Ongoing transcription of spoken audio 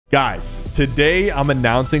Guys, today I'm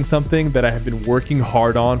announcing something that I have been working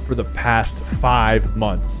hard on for the past 5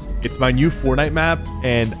 months. It's my new Fortnite map,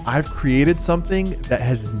 and I've created something that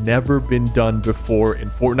has never been done before in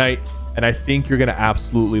Fortnite, and I think you're gonna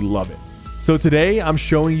absolutely love it. So today I'm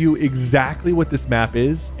showing you exactly what this map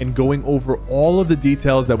is and going over all of the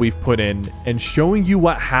details that we've put in and showing you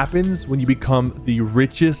what happens when you become the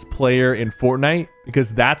richest player in Fortnite,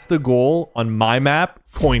 because that's the goal on my map,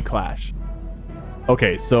 Coin Clash.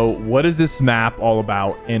 Okay, so what is this map all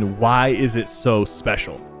about and why is it so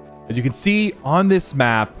special? As you can see on this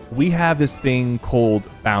map, we have this thing called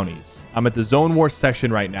bounties. I'm at the Zone War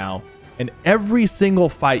section right now, and every single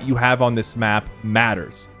fight you have on this map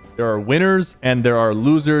matters. There are winners and there are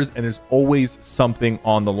losers, and there's always something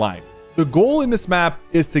on the line. The goal in this map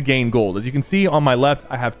is to gain gold. As you can see on my left,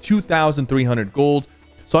 I have 2,300 gold.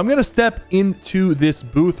 So I'm going to step into this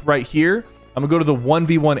booth right here. I'm gonna go to the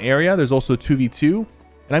 1v1 area. There's also 2v2,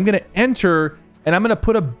 and I'm gonna enter and I'm gonna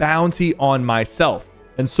put a bounty on myself,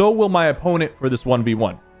 and so will my opponent for this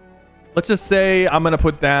 1v1. Let's just say I'm gonna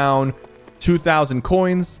put down 2,000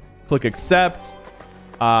 coins, click accept.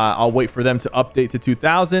 I'll wait for them to update to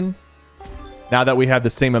 2,000. Now that we have the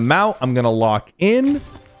same amount, I'm gonna lock in,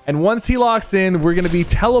 and once he locks in, we're gonna be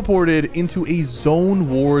teleported into a Zone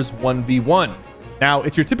Wars 1v1. Now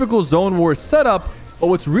it's your typical Zone Wars setup, but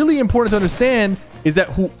what's really important to understand is that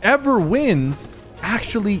whoever wins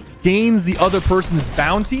actually gains the other person's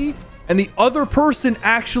bounty, and the other person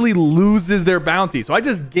actually loses their bounty. So I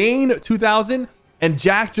just gained 2,000 and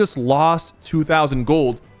Jack just lost 2,000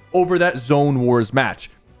 gold over that Zone Wars match,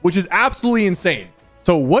 which is absolutely insane.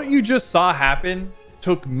 So what you just saw happen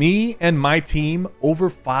took me and my team over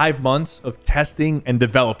 5 months of testing and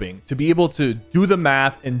developing to be able to do the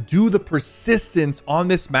math and do the persistence on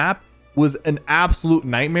this map. Was an absolute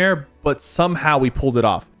nightmare, but somehow we pulled it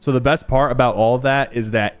off. So the best part about all of that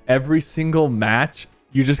is that every single match,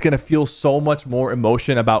 you're just going to feel so much more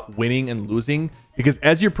emotion about winning and losing, because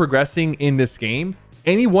as you're progressing in this game,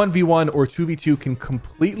 any 1v1 or 2v2 can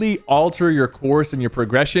completely alter your course and your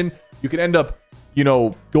progression. You can end up,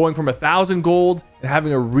 going from 1,000 gold and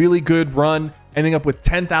having a really good run, ending up with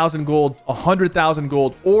 10,000 gold, 100,000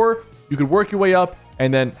 gold, or you could work your way up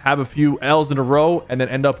and then have a few L's in a row and then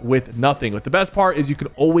end up with nothing. But the best part is you can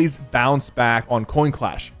always bounce back on Coin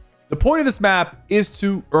Clash. The point of this map is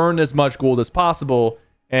to earn as much gold as possible,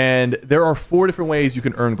 and there are 4 different ways you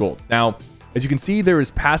can earn gold. Now, as you can see, there is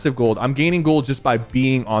passive gold. I'm gaining gold just by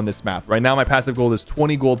being on this map. Right now, my passive gold is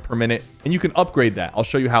 20 gold per minute, and you can upgrade that. I'll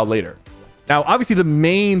show you how later. Now, obviously, the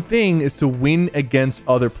main thing is to win against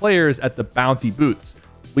other players at the bounty booths.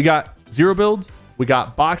 We got zero builds, we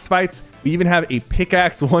got box fights, we even have a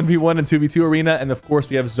pickaxe 1v1 and 2v2 arena, and of course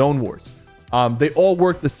we have Zone Wars. They all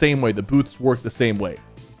work the same way. The booths work the same way.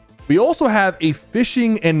 We also have a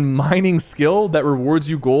fishing and mining skill that rewards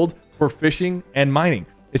you gold for fishing and mining.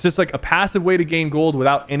 It's just like a passive way to gain gold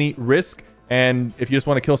without any risk, and if you just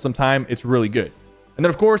want to kill some time, it's really good. And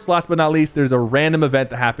then of course, last but not least, there's a random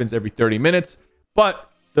event that happens every 30 minutes,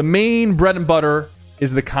 but the main bread and butter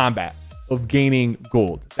is the combat of gaining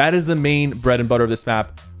gold. That is the main bread and butter of this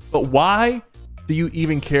map. But why do you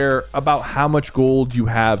even care about how much gold you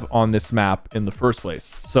have on this map in the first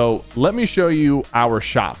place? So let me show you our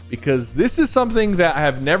shop, because this is something that I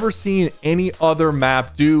have never seen any other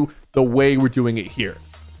map do the way we're doing it here.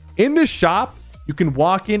 In this shop, you can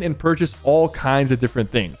walk in and purchase all kinds of different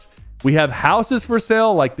things. We have houses for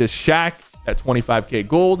sale, like this shack at 25k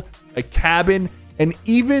gold, a cabin, and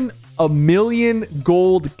even a 1 million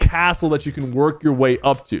gold castle that you can work your way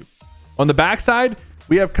up to. On the backside,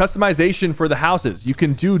 we have customization for the houses. You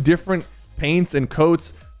can do different paints and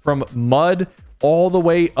coats from mud all the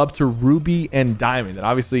way up to ruby and diamond. And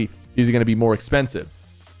obviously, these are going to be more expensive.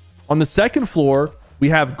 On the second floor, we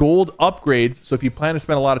have gold upgrades. So if you plan to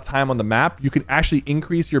spend a lot of time on the map, you can actually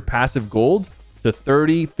increase your passive gold to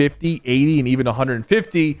 30, 50, 80, and even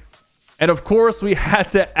 150. And of course, we had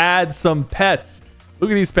to add some pets. Look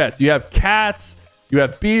at these pets. You have cats, you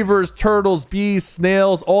have beavers, turtles, bees,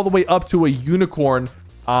 snails, all the way up to a unicorn.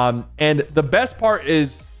 And the best part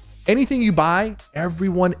is anything you buy,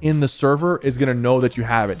 everyone in the server is going to know that you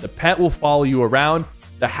have it. The pet will follow you around.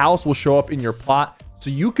 The house will show up in your plot, so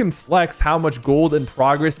you can flex how much gold and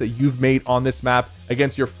progress that you've made on this map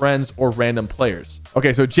against your friends or random players.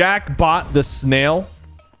 Okay, so Jack bought the snail.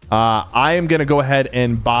 I am going to go ahead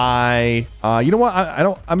and buy, you know what?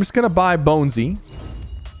 I'm just going to buy Bonesy.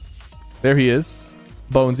 There he is.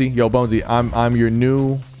 Bonesy. Yo, Bonesy, I'm your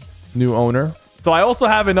new owner. So I also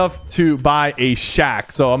have enough to buy a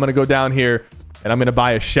shack. So I'm going to go down here and I'm going to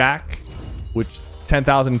buy a shack, which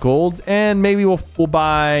 10,000 gold, and maybe we'll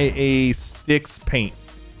buy a sticks paint.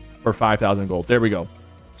 for 5,000 gold. There we go.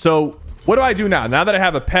 So what do I do now? Now that I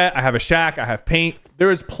have a pet, I have a shack, I have paint. There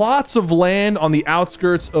is plots of land on the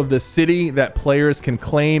outskirts of the city that players can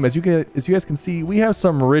claim. As you guys can see, we have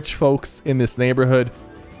some rich folks in this neighborhood.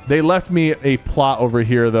 They left me a plot over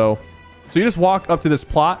here though. So you just walk up to this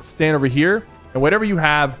plot, stand over here, and whatever you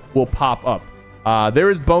have will pop up. There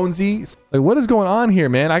is Bonesy. Like, what is going on here,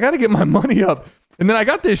 man? I got to get my money up. And then I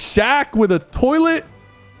got this shack with a toilet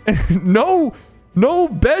and no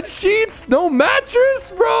bed sheets, no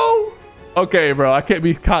mattress, bro. Okay, bro, I can't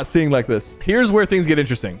be caught seeing like this. Here's where things get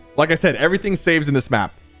interesting. Like I said, everything saves in this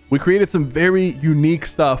map. We created some very unique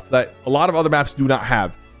stuff that a lot of other maps do not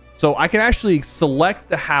have. So I can actually select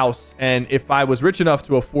the house, and if I was rich enough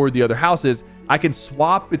to afford the other houses, I can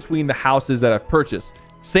swap between the houses that I've purchased.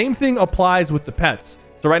 Same thing applies with the pets.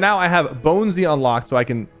 So right now I have Bonesy unlocked, so I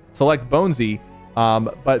can select Bonesy.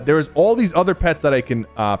 But there's all these other pets that I can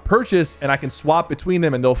purchase, and I can swap between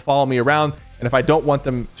them and they'll follow me around. And if I don't want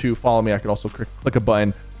them to follow me, I can also click a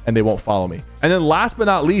button and they won't follow me. And then last but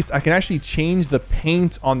not least, I can actually change the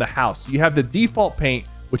paint on the house. So you have the default paint,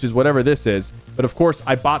 which is whatever this is. But of course,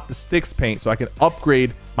 I bought the sticks paint so I can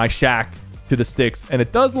upgrade my shack to the sticks, and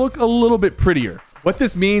it does look a little bit prettier. What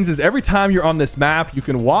this means is every time you're on this map, you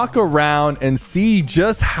can walk around and see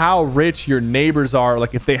just how rich your neighbors are.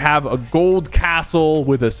 Like if they have a gold castle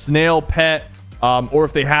with a snail pet, or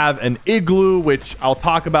if they have an igloo, which I'll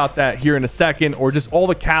talk about that here in a second, or just all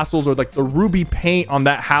the castles or like the ruby paint on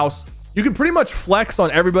that house. You can pretty much flex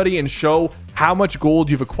on everybody and show how much gold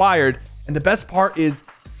you've acquired. And the best part is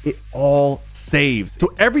it all saves.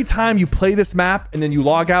 So every time you play this map and then you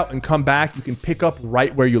log out and come back, you can pick up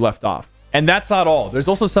right where you left off. And that's not all. There's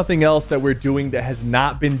also something else that we're doing that has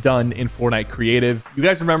not been done in Fortnite Creative. You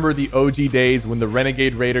guys remember the OG days when the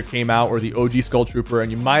Renegade Raider came out, or the OG Skull Trooper, and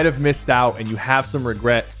you might have missed out and you have some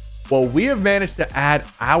regret. Well, we have managed to add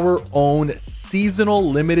our own seasonal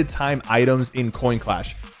limited time items in Coin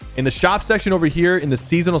Clash. In the shop section over here, in the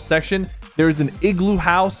seasonal section, there's an igloo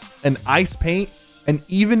house, an ice paint, and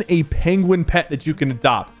even a penguin pet that you can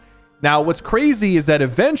adopt. Now, what's crazy is that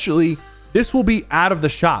eventually this will be out of the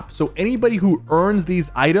shop. So anybody who earns these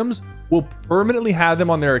items will permanently have them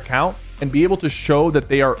on their account and be able to show that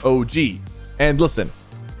they are OG. And listen,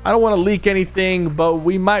 I don't want to leak anything, but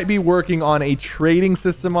we might be working on a trading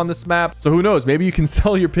system on this map. So who knows, maybe you can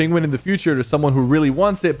sell your penguin in the future to someone who really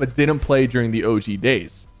wants it, but didn't play during the OG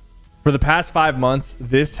days. For the past 5 months,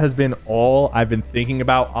 this has been all I've been thinking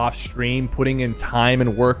about off stream, putting in time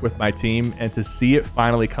and work with my team, and to see it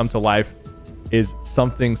finally come to life is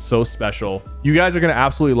something so special. You guys are going to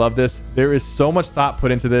absolutely love this. There is so much thought put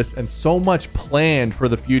into this and so much planned for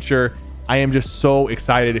the future. I am just so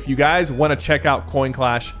excited. If you guys want to check out Coin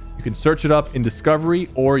Clash, you can search it up in Discovery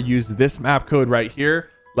or use this map code right here.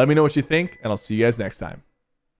 Let me know what you think, and I'll see you guys next time.